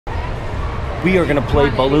we are gonna play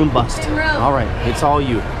Balloon Bust. All right, it's all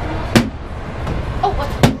you.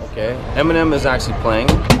 Okay, Eminem is actually playing.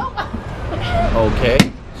 Okay,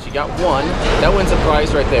 she got one. That wins a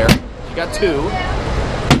prize right there. She got two.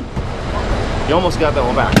 You almost got that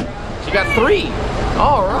one back. She got three.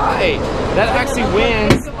 All right, that actually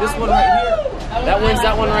wins this one right here. That wins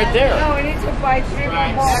that one right there. No, we need to buy 3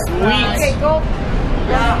 more. Sweet. Okay, go.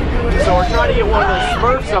 So we're trying to get one of those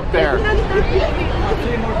Smurfs up there.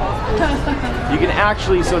 You can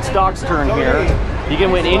actually, so it's Doc's turn here. You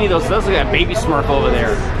can win any of those. Those look like that baby Smurf over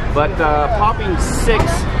there. But popping 6,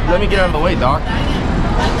 let me get out of the way, Doc.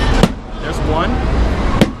 There's 1,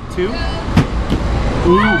 2.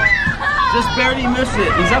 Ooh, just barely missed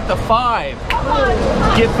it. He's up to 5.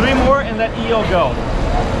 Get 3 more and let EO go.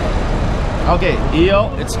 Okay, EO,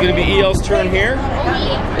 it's gonna be EO's turn here.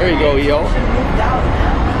 There you go, EO.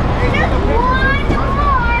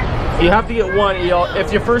 You have to get 1, EO.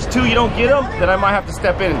 If your first 2 you don't get them, then I might have to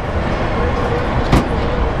step in.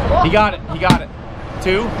 He got it, he got it.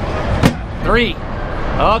 2, 3.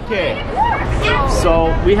 Okay.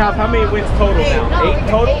 So we have how many wins total now? 8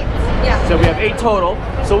 total? Yeah. So we have 8 total.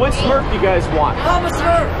 So which Smurf do you guys want? Papa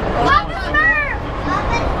Smurf. Papa Smurf.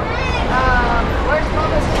 Where's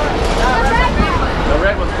Papa Smurf? The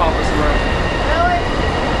red one's Papa Smurf. Really?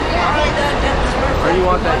 Or you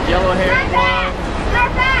want that yellow haired one?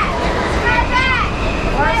 Smurfette.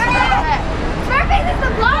 Smurfette is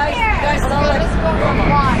the blonde hair. Guys, let's go for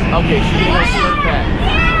one. Okay, she needs a Smurfette.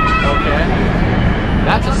 Okay.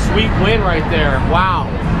 That's a sweet win right there. Wow.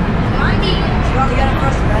 She already got a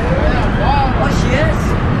first medal. Oh, she is.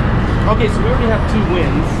 Okay, so we already have 2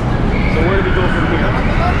 wins. So where do we go from here?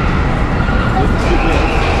 With 2 wins.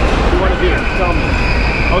 What do you want to do? Tell me.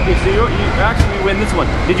 Okay, so you actually win this one.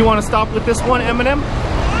 Did you want to stop with this one, Eminem?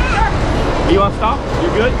 You want to stop?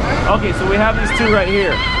 You're good? Okay, so we have these 2 right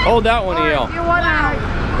here. Hold that one, EL. You want to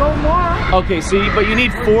go more? Okay, see, but you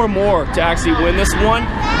need 4 more to actually win this one.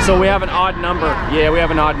 So we have an odd number. Yeah, we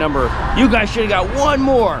have an odd number. You guys should have got 1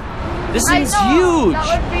 more. This thing's huge.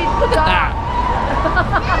 That would be Look at that.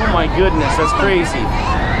 Oh my goodness, that's crazy.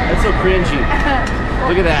 That's so cringy.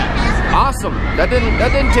 Look at that. Awesome. That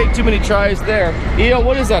didn't take too many tries there. EO,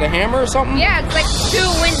 what is that? A hammer or something? Yeah, it's like 2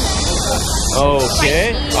 wins.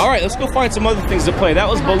 Okay. All right, let's go find some other things to play. That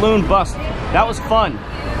was Balloon Bust. That was fun.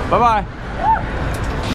 Bye-bye.